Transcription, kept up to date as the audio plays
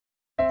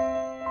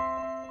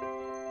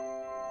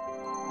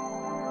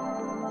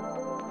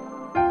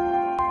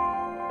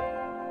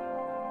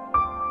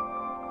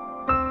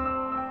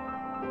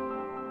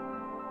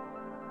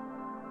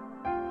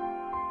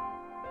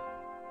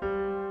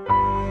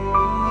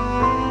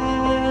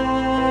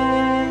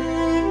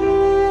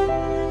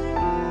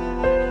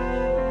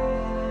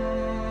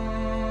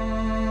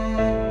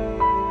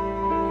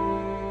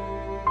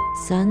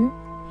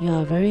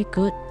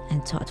good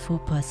and thoughtful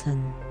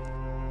person.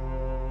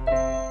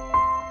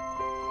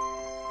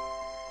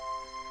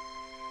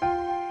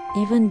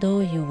 Even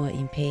though you were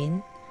in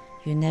pain,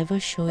 you never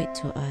show it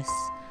to us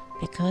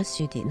because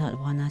you did not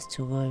want us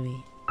to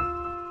worry.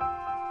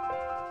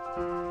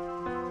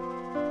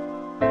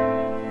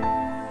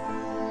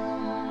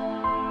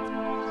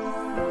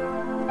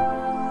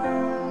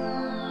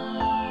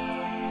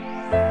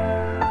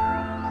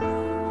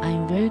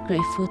 I'm very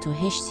grateful to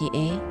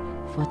HCA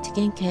for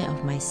taking care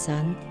of my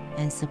son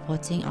and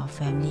supporting our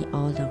family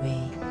all the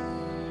way.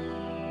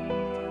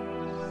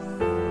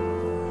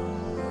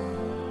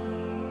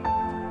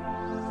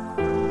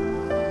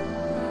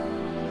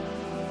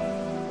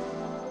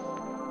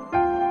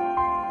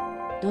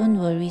 Don't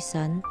worry,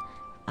 son.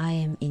 I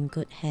am in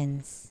good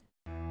hands.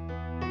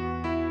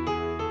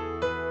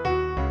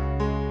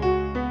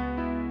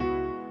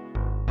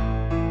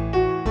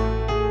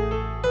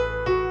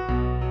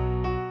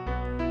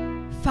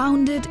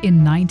 Founded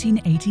in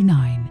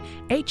 1989,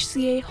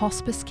 HCA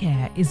Hospice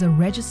Care is a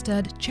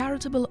registered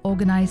charitable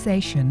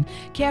organization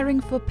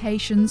caring for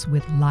patients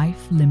with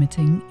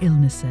life-limiting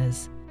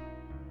illnesses.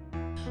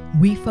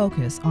 We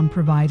focus on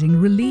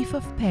providing relief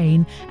of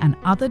pain and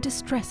other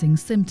distressing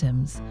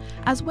symptoms,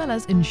 as well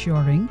as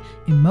ensuring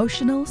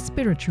emotional,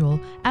 spiritual,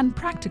 and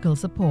practical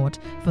support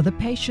for the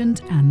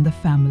patient and the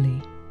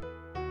family.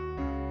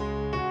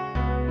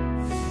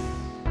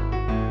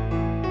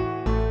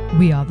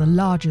 We are the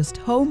largest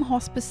home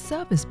hospice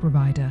service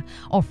provider,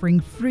 offering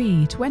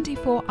free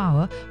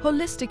 24-hour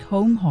holistic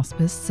home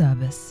hospice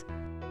service.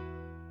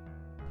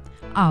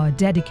 Our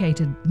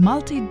dedicated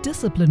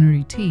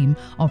multidisciplinary team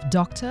of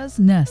doctors,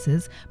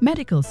 nurses,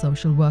 medical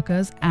social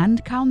workers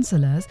and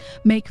counsellors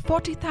make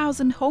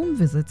 40,000 home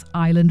visits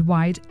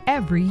island-wide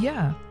every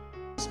year.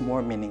 It's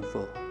more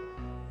meaningful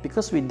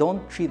because we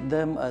don't treat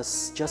them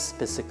as just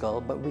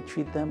physical, but we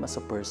treat them as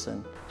a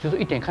person. 就是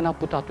一点看到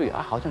不大对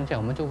啊，好像这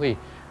样我们就会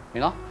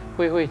you know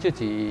会自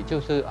己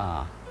就是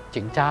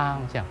紧张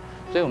这样，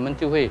所以我们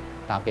就会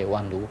打给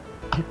婉如。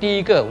第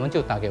一个我们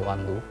就打给婉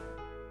如。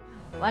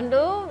 婉如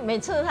每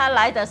次他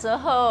来的时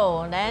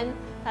候，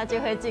他就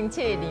会进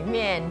去里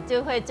面，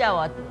就会叫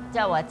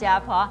我家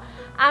婆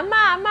阿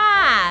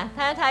嬷，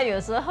他有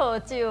时候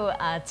就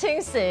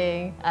清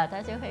醒，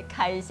他就会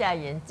开一下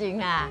眼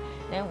睛啊，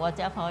我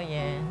家婆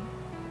也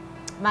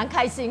蛮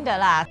开心的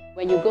啦。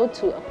When you go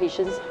to a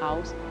patient's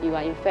house, you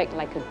are in fact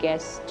like a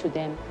guest to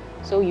them.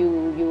 So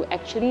you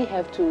actually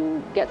have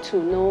to get to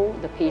know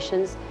the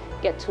patients,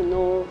 get to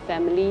know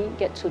family,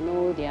 get to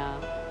know their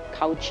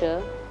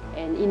culture.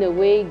 And in a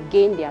way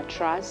gain their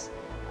trust,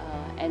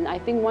 and I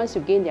think once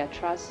you gain their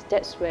trust,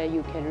 that's where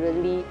you can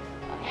really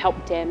help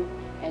them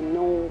and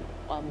know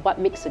what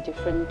makes a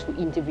difference to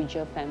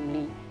individual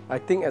family. I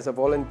think as a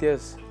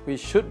volunteers, we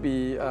should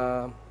be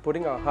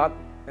putting our heart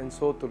and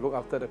soul to look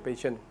after the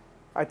patient.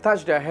 I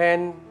touch their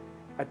hand,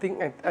 I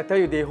tell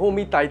you they hold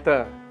me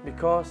tighter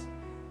because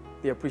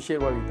they appreciate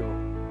what we do.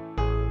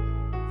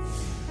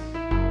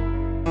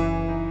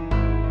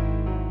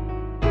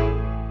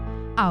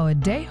 Our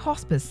day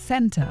hospice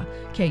centre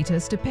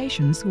caters to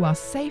patients who are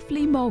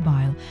safely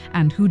mobile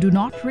and who do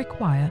not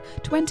require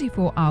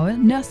 24-hour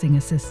nursing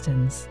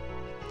assistance.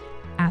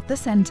 At the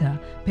centre,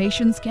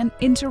 patients can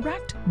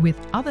interact with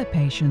other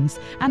patients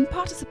and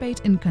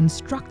participate in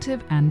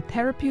constructive and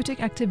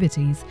therapeutic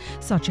activities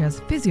such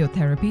as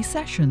physiotherapy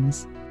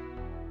sessions.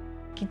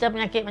 Kita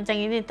penyakit macam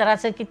ini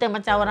terasa kita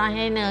macam orang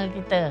hina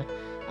kita.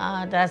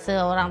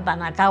 Terasa orang tak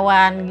nak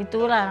kawan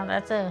gitulah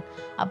rasa.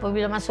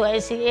 Apabila masuk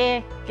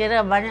HCA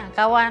kira banyak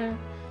kawan,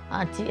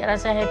 cik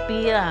rasa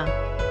happy lah.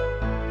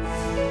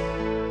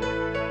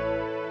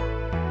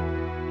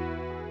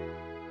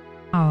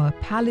 Our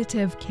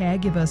palliative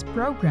caregivers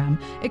program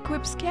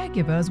equips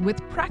caregivers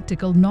with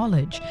practical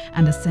knowledge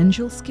and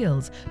essential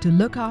skills to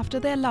look after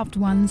their loved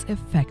ones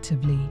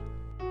effectively.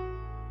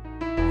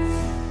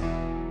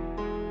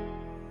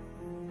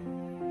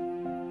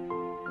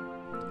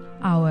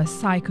 Our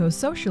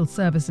psychosocial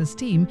services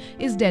team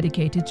is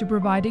dedicated to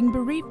providing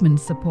bereavement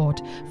support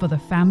for the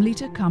family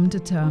to come to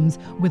terms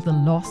with the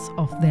loss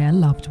of their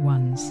loved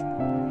ones.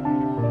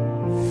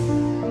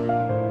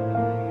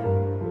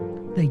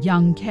 The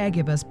Young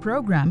Caregivers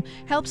program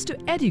helps to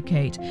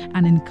educate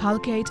and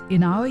inculcate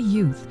in our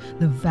youth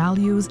the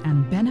values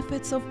and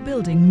benefits of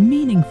building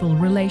meaningful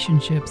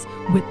relationships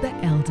with the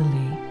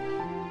elderly.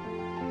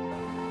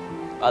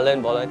 I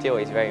learned volunteer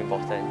is very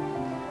important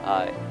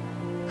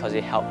because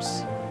it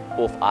helps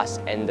both us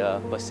and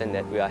the person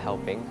that we are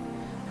helping.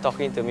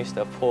 Talking to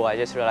Mr. Po, I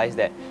just realized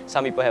that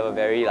some people have a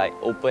very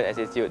open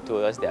attitude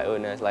towards their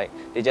illness,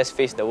 they just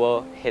face the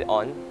world head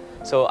on.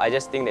 So I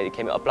just think that it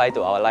can apply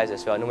to our lives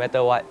as well. No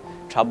matter what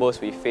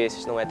troubles we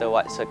face, no matter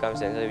what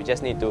circumstances, we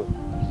just need to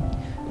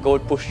go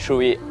push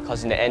through it,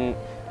 because in the end,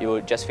 you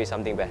will just face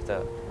something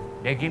better.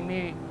 They give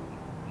me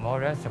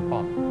moral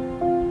support.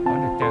 I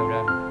want to tell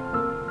them,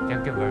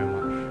 thank you very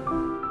much.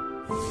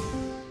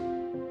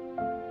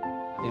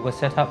 It was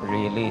set up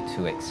really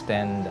to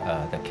extend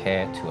the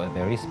care to a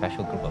very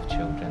special group of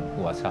children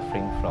who are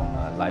suffering from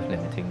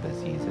life-limiting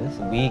diseases.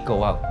 We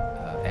go out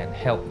and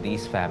help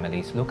these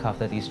families look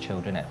after these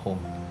children at home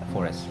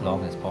for as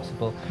long as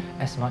possible,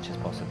 as much as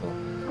possible,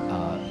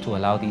 to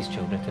allow these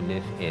children to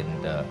live in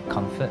the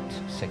comfort,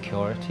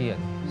 security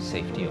and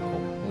safety of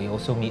home. We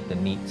also meet the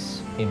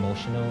needs,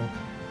 emotional,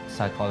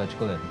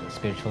 psychological and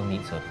spiritual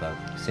needs of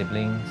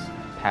siblings,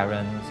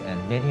 parents and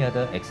many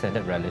other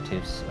extended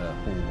relatives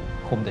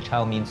whom the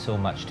child means so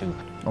much to.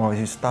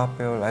 是 Star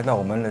Bell 来到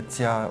我们的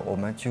家，我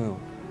们就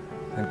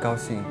很高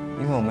兴，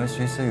因为我们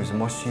随时有什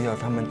么需要，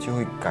他们就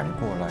会赶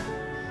过来。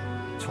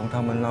从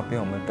他们那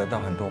边我们得到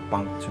很多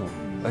帮助，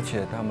而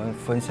且他们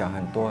分享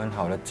很多很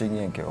好的经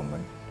验给我们，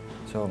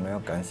所以我们要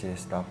感谢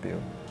Star Bell。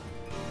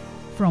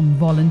 From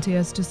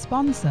volunteers to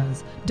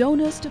sponsors,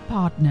 donors to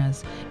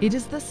partners, it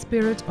is the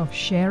spirit of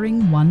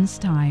sharing one's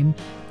time,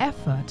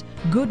 effort,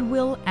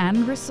 goodwill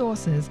and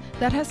resources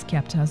that has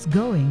kept us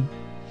going.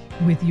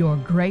 With your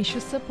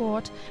gracious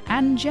support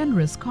and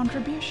generous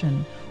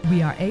contribution,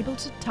 we are able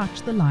to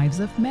touch the lives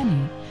of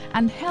many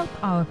and help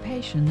our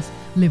patients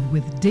live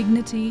with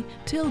dignity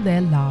till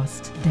their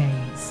last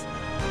days.